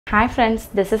Hi friends,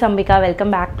 this is Ambika. Welcome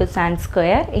back to Sand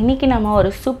Square. இன்னைக்கு நம்ம ஒரு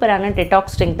சூப்பரான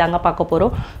detox drink தாங்க பார்க்க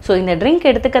போறோம். சோ இந்த drink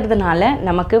எடுத்துக்கிறதுனால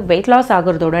நமக்கு weight loss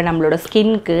ஆகுறதோட நம்மளோட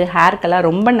ஸ்கின்க்கு, ஹேர்க்கெல்லாம்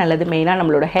ரொம்ப நல்லது. மெயினா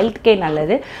நம்மளோட ஹெல்த்க்கே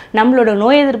நல்லது. நம்மளோட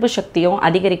நோய் எதிர்ப்பு சக்தியும்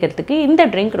அதிகரிக்கிறதுக்கு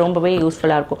இந்த drink ரொம்பவே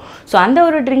யூஸ்ஃபுல்லா இருக்கும். சோ அந்த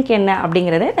ஒரு drink என்ன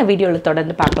அப்படிங்கறதை இந்த வீடியோல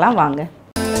தொடர்ந்து பார்க்கலாம் வாங்க.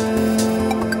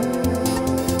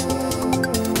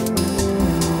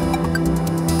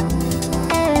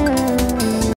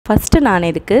 ஃபர்ஸ்ட் நான்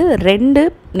இதுக்கு 2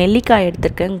 நெல்லிக்காய்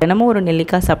எடுத்துர்க்கேன். தினமும் ஒரு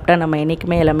நெல்லிக்காய் சாப்பிட்டா நம்ம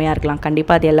என்னைக்குமே இளமையா இருக்கலாம்.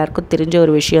 கண்டிப்பா அது எல்லாருக்கும் தெரிஞ்ச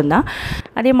ஒரு விஷயம் தான்.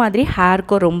 அதே மாதிரி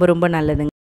ஹேர்க்கும் ரொம்ப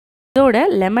நல்லதுங்க. இதோட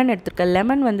லெமன் எடுத்துர்க்கேன்.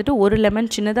 லெமன் வந்துட்டு ஒரு லெமன்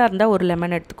சின்னதா இருந்தா ஒரு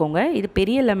லெமன் எடுத்துக்கோங்க. இது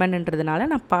பெரிய லெமன்ன்றதுனால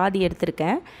நான் பாதி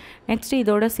எடுத்துர்க்கேன். நெக்ஸ்ட்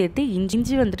இதோட சேர்த்து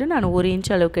இஞ்சி வந்துட்டு நான் 1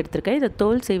 இன்ச் அளவுக்கு எடுத்துர்க்கேன். இத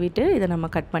தோல் சீவிட்டு இத நம்ம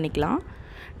கட் பண்ணிக்கலாம்.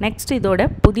 நெக்ஸ்ட் இதோட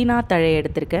புதினா தழை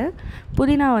எடுத்துர்க்கேன்.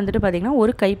 புதினா வந்துட்டு பாத்தீங்கன்னா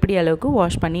ஒரு கைப்பிடி அளவுக்கு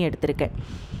வாஷ் பண்ணி எடுத்துர்க்கேன்.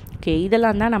 ஓகே,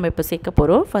 இதெல்லாம் தான் நம்ம இப்போ சேர்க்க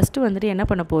போகிறோம். ஃபஸ்ட்டு வந்துட்டு என்ன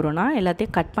பண்ண போகிறோன்னா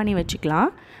எல்லாத்தையும் கட் பண்ணி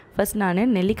வச்சுக்கலாம். ஃபஸ்ட் நான்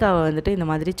நெல்லிக்காவை வந்துட்டு இந்த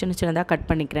மாதிரி சின்னதாக கட்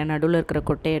பண்ணிக்கிறேன். நடுவில் இருக்கிற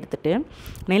கொட்டையை எடுத்துகிட்டு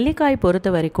நெல்லிக்காய் பொறுத்த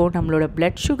வரைக்கும் நம்மளோட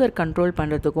பிளட் சுகர் கண்ட்ரோல்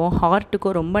பண்ணுறதுக்கும்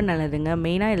ஹார்ட்டுக்கும் ரொம்ப நல்லதுங்க.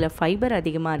 மெயினாக இதில் ஃபைபர்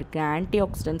அதிகமாக இருக்குது, ஆன்டி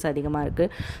ஆக்சிடென்ட்ஸ் அதிகமாக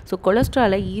இருக்குது. ஸோ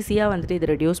கொலஸ்ட்ராலை ஈஸியாக வந்துட்டு இது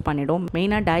ரெடியூஸ் பண்ணிடும்.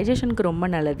 மெயினாக டைஜஷனுக்கு ரொம்ப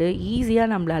நல்லது. ஈஸியாக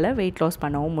நம்மளால் வெயிட் லாஸ்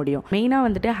பண்ணவும் முடியும். மெயினாக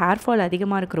வந்துட்டு ஹேர் ஃபால்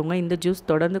அதிகமாக இருக்கிறவங்க இந்த ஜூஸ்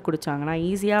தொடர்ந்து குடித்தாங்கன்னா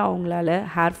ஈஸியாக அவங்களால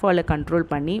ஹேர் ஃபாலை கண்ட்ரோல்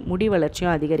பண்ணி முடி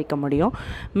வளர்ச்சியும் அதிகரிக்க முடியும்.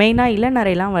 மெயினாக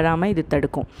இளநரைலாம் வராமல் இது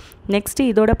தடுக்கும். நெக்ஸ்ட்டு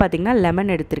இதோட பார்த்திங்கன்னா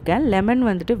லெமன் எடுத்திருக்கேன். லெமன்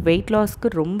வந்துட்டு வெயிட் லாஸ்க்கு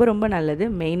ரொம்ப நல்லது.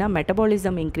 மெயினாக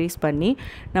மெட்டபாலிசம் இன்க்ரீஸ் பண்ணி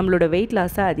நம்மளோட வெயிட்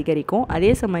லாஸை அதிகரிக்கும்.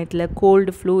 அதே சமயத்தில்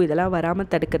கோல்டு, ஃப்ளூ இதெல்லாம் வராமல்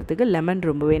தடுக்கிறதுக்கு லெமன்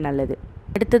ரொம்பவே நல்லது.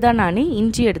 அடுத்ததாக நான்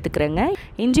இஞ்சி எடுத்துக்கிறேங்க.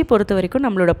 இஞ்சி பொறுத்த வரைக்கும்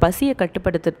நம்மளோட பசியை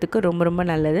கட்டுப்படுத்துறதுக்கு ரொம்ப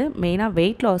நல்லது. மெயினாக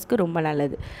வெயிட் லாஸ்க்கு ரொம்ப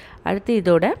நல்லது. அடுத்து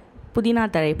இதோட புதினா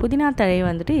தழை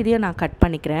வந்துட்டு இதையும் நான் கட்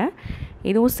பண்ணிக்கிறேன்.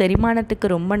 இதுவும் செரிமானத்துக்கு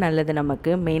ரொம்ப நல்லது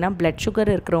நமக்கு. மெயினாக பிளட் சுகர்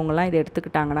இருக்கிறவங்களாம் இதை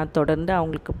எடுத்துக்கிட்டாங்கன்னா தொடர்ந்து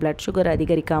அவங்களுக்கு பிளட் சுகர்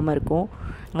அதிகரிக்காமல் இருக்கும்.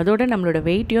 அதோட நம்மளோட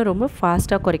வெயிட்டையும் ரொம்ப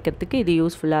ஃபாஸ்ட்டாக குறைக்கிறதுக்கு இது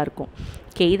யூஸ்ஃபுல்லாக இருக்கும்.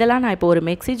 ஓகே, இதெல்லாம் நான் இப்போ ஒரு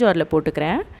மிக்ஸி ஜாரில்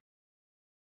போட்டுக்கிறேன்.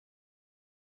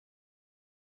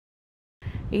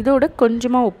 இதோட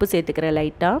கொஞ்சமாக உப்பு சேர்த்துக்கிறேன்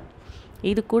லைட்டாக.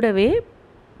 இது கூடவே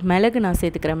மிளகு நான்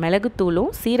சேர்த்துக்கிறேன்.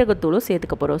 மிளகுத்தூளும் சீரகத்தூளும்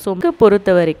சேர்த்துக்க போகிறோம். ஸோ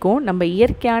பொறுத்த வரைக்கும் நம்ம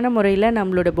இயற்கையான முறையில்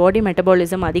நம்மளோட பாடி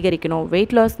மெட்டபாலிசம் அதிகரிக்கணும்,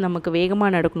 வெயிட் லாஸ் நமக்கு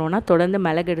வேகமாக நடக்கணும்னா தொடர்ந்து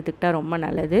மிளகு எடுத்துக்கிட்டால் ரொம்ப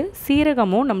நல்லது.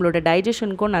 சீரகமும் நம்மளோட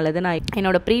டைஜஷனுக்கும் நல்லது. நான்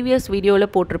என்னோடய ப்ரீவியஸ்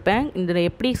வீடியோவில் போட்டிருப்பேன் இந்த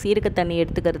எப்படி சீரக தண்ணி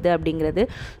எடுத்துக்கிறது அப்படிங்கிறது.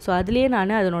 ஸோ அதுலேயே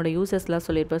நான் அதனோட யூசஸ்லாம்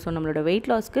சொல்லியிருப்பேன். ஸோ நம்மளோட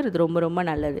வெயிட் லாஸ்க்கு இது ரொம்ப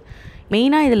நல்லது.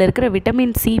 மெயினாக இதில் இருக்கிற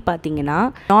விட்டமின் சி பார்த்திங்கன்னா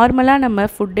நார்மலாக நம்ம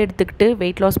ஃபுட் எடுத்துக்கிட்டு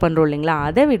வெயிட் லாஸ் பண்ணுறோம் இல்லைங்களா,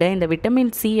 அதை விட இந்த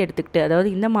விட்டமின் சி எடுத்துக்கிட்டு அதாவது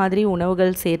இந்த மாதிரி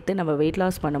உணவுகள் சேர்த்து நம்ம வெயிட்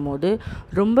லாஸ் பண்ணும்போது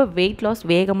ரொம்ப வெயிட் லாஸ்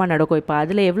வேகமாக நடக்கும். இப்போ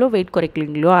அதில் எவ்வளோ வெயிட்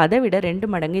குறைக்கிறீங்களோ அதை விட 2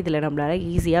 மடங்கு இதில் நம்மளால்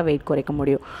ஈஸியாக வெயிட் குறைக்க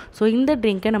முடியும். ஸோ இந்த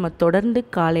ட்ரிங்கை நம்ம தொடர்ந்து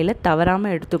காலையில்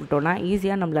தவறாமல் எடுத்துக்கிட்டோன்னா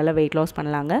ஈஸியாக நம்மளால் வெயிட் லாஸ்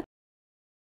பண்ணலாங்க.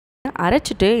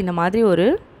 அரைச்சிட்டு இந்த மாதிரி ஒரு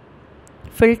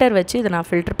ஃபில்டர் வச்சு இதை நான்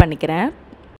ஃபில்டர் பண்ணிக்கிறேன்.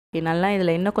 நல்லா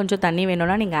இதில் இன்னும் கொஞ்சம் தண்ணி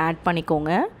வேணும்னா நீங்கள் ஆட்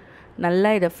பண்ணிக்கோங்க. நல்லா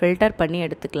இதை ஃபில்டர் பண்ணி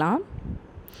எடுத்துக்கலாம்.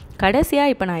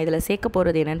 கடைசியாக இப்போ நான் இதில் சேர்க்க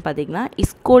போகிறது என்னென்னு பார்த்தீங்கன்னா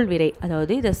இஸ்கோல் விரை,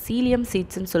 அதாவது இதை சீலியம்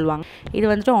சீட்ஸ்ன்னு சொல்லுவாங்க. இது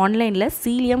வந்துட்டு ஆன்லைனில்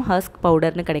சீலியம் ஹஸ்க்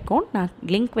பவுடர்னு கிடைக்கும். நான்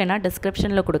லிங்க் வேணால்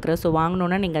டிஸ்கிரிப்ஷனில் கொடுக்குறேன். ஸோ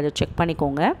வாங்கணுன்னா நீங்கள் அதை செக்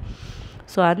பண்ணிக்கோங்க.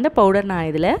 ஸோ அந்த பவுடர் நான்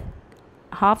இதில்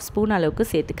 1/2 ஸ்பூன்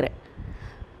அளவுக்கு சேர்த்துக்கிறேன்.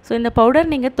 ஸோ இந்த பவுடர்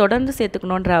நீங்கள் தொடர்ந்து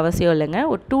சேர்த்துக்கணுன்ற அவசியம் இல்லைங்க.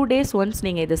 ஒரு 2 days ஒன்ஸ்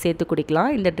நீங்கள் இதை சேர்த்து குடிக்கலாம்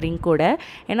இந்த ட்ரிங்க்கோட.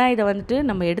 ஏன்னா இதை வந்துட்டு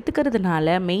நம்ம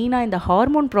எடுத்துக்கிறதுனால மெயினாக இந்த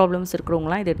ஹார்மோன் ப்ராப்ளம்ஸ்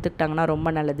இருக்கிறவங்களாம் இதை எடுத்துக்கிட்டாங்கன்னா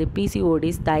ரொம்ப நல்லது.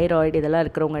 Pcos, thyroid இதெல்லாம்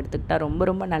இருக்கிறவங்க எடுத்துக்கிட்டால்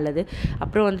ரொம்ப நல்லது.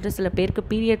 அப்புறம் வந்துட்டு சில பேருக்கு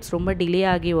பீரியட்ஸ் ரொம்ப டிலே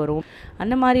ஆகி வரும்.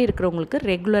 அந்த மாதிரி இருக்கிறவங்களுக்கு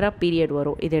ரெகுலராக பீரியட்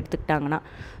வரும் இதை எடுத்துக்கிட்டாங்கன்னா.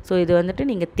 ஸோ இது வந்துட்டு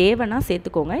நீங்கள் தேவைன்னா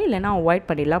சேர்த்துக்கோங்க, இல்லைனா அவாய்ட்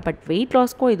பண்ணிடலாம். பட் வெயிட்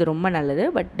லாஸ்க்கும் இது ரொம்ப நல்லது.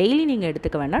 பட் டெய்லி நீங்கள்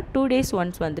எடுத்துக்க வேண்டாம். 2 days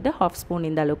ஒன்ஸ் வந்துட்டு 1/2 ஸ்பூன்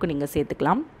இந்த அளவுக்கு நீங்கள்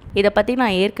சேர்த்துக்கலாம். இதை பற்றி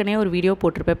நான் ஏற்கனவே ஒரு வீடியோ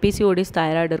போட்டிருப்பேன். Pcos,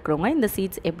 thyroid இருக்கிறவங்க இந்த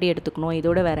சீட்ஸ் எப்படி எடுத்துக்கணும்,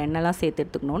 இதோட வேறு என்னெல்லாம் சேர்த்து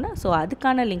எடுத்துக்கணும்னு. ஸோ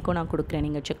அதுக்கான லிங்க்கும் நான் கொடுக்குறேன்,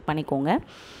 நீங்கள் செக் பண்ணிக்கோங்க.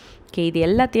 ஓகே, இது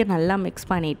எல்லாத்தையும் நல்லா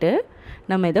மிக்ஸ் பண்ணிவிட்டு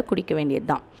நம்ம இதை குடிக்க வேண்டியது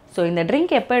தான். ஸோ இந்த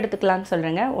ட்ரிங்க் எப்போ எடுத்துக்கலாம்னு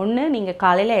சொல்கிறேங்க. ஒன்று நீங்கள்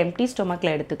காலையில் எம்டி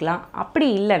ஸ்டொமக்கில் எடுத்துக்கலாம். அப்படி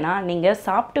இல்லைனா நீங்கள்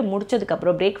சாப்பிட்டு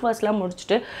முடிச்சதுக்கப்புறம் பிரேக்ஃபாஸ்ட்லாம்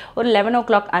முடிச்சுட்டு ஒரு 11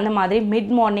 o'clock அந்த மாதிரி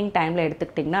மிட் மார்னிங் டைமில்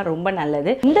எடுத்துக்கிட்டிங்கன்னா ரொம்ப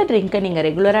நல்லது. இந்த ட்ரிங்க்கை நீங்கள்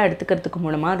ரெகுலராக எடுத்துக்கிறதுக்கு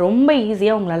மூலமாக ரொம்ப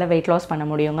ஈஸியாக உங்களால் வெயிட் லாஸ் பண்ண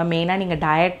முடியுங்க. மெயினாக நீங்கள்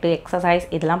டயட்டு, எக்ஸசைஸ்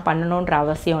இதெல்லாம் பண்ணணுன்ற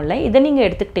அவசியம் இல்லை. இதை நீங்கள்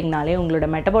எடுத்துக்கிட்டிங்கனாலே உங்களோட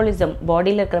மெட்டபாலிசம்,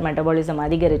 பாடியில் இருக்கிற மெட்டபாலிசம்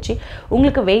அதிகரித்து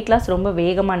உங்களுக்கு வெயிட் லாஸ் ரொம்ப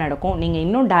வேகமாக நடக்கும். நீங்கள்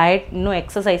இன்னும் டயட், இன்னும்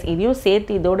எக்ஸசைஸ் இதையும்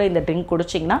சேர்த்து இதோட இந்த ட்ரிங்க்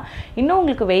குடிச்சிங்கன்னா இன்னும்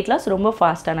உங்களுக்கு வெயிட் லாஸ் ரொம்ப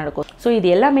ஃபாஸ்ட்டாக நடக்கும். ஸோ இது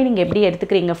எல்லாமே நீங்கள் எப்படி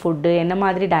எடுத்துக்கிறீங்க, ஃபுட்டு என்ன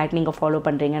மாதிரி டயட் நீங்கள் ஃபாலோ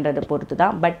பண்ணுறீங்கன்றதை பொறுத்து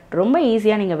தான். பட் ரொம்ப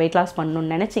ஈஸியாக நீங்கள் வெயிட் லாஸ்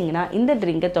பண்ணணும்னு நினச்சிங்கன்னா இந்த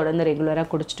ட்ரிங்கை தொடர்ந்து ரெகுலராக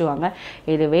குடிச்சிட்டு வாங்க.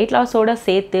 இது வெயிட் லாஸோடு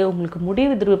சேர்த்து உங்களுக்கு முடி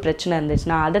உதிர்வு பிரச்சனை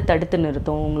இருந்துச்சுன்னா அதை தடுத்து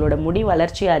நிறுத்தும், உங்களோட முடி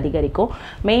வளர்ச்சியை அதிகரிக்கும்.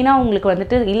 மெயினாக உங்களுக்கு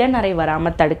வந்துட்டு இளநரை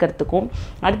வராமல் தடுக்கிறதுக்கும்,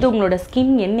 அடுத்து உங்களோட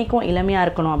ஸ்கின் என்றைக்கும் இளமையாக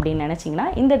இருக்கணும் அப்படின்னு நினச்சிங்கன்னா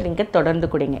இந்த ட்ரிங்கை தொடர்ந்து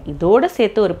குடிங்க. இதோடு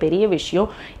சேர்த்து ஒரு பெரிய விஷயம்,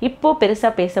 இப்போது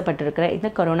பெருசாக பேசப்பட்டிருக்கிற இந்த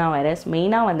கொரோனா வைரஸ்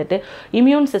மெயினாக வந்துட்டு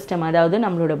இம்யூன் சிஸ்டம், அதாவது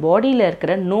நம்மளோட பாடியில்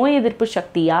இருக்கிற நோய் எதிர்ப்பு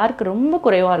சக்தி யாருக்கு ரொம்ப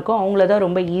குறைவாக இருக்கோ அவங்கள தான்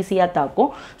ரொம்ப ஈஸியாக தாக்கும்.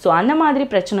 ஸோ அந்த மாதிரி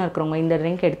பிரச்சனை இருக்கிறவங்க இந்த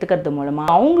ட்ரிங்க் எடுத்துக்கிறது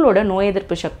மூலமாக அவங்களோட நோய்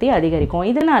எதிர்ப்பு சக்தி அதிகரிக்கும்.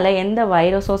 இதனால் எந்த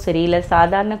வைரஸோ சரி இல்லை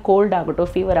சாதாரண கோல்ட்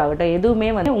ஆகட்டும் ஃபீவர் ஆகட்டும் எதுவுமே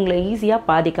வந்து உங்களை ஈஸியாக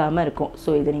பாதிக்காமல் இருக்கும். ஸோ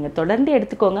இது நீங்கள் தொடர்ந்து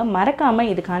எடுத்துக்கோங்க.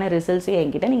 மறக்காமல் இதுக்கான ரிசல்ட்ஸையும்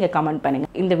என்கிட்ட நீங்கள் கமெண்ட்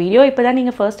பண்ணுங்கள். இந்த வீடியோ இப்போ தான்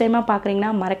நீங்கள் ஃபர்ஸ்ட் டைமாக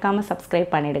பார்க்குறீங்கன்னா மறக்காமல்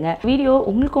சப்ஸ்கிரைப் பண்ணிவிடுங்க. வீடியோ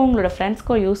உங்களுக்கும் உங்களோட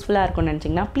ஃப்ரெண்ட்ஸ்க்கும் யூஸ்ஃபுல்லாக இருக்கும்னு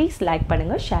நினச்சிங்கன்னா ப்ளீஸ் லைக்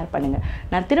பண்ணுங்கள், ஷேர் பண்ணுங்கள்.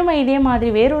 நான் திரும்ப இதே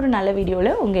மாதிரி வேறொரு நல்ல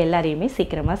வீடியோவில் உங்கள் எல்லாரையுமே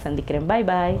சீக்கிரமாக சந்திக்கிறேன். பாய்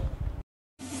பாய்.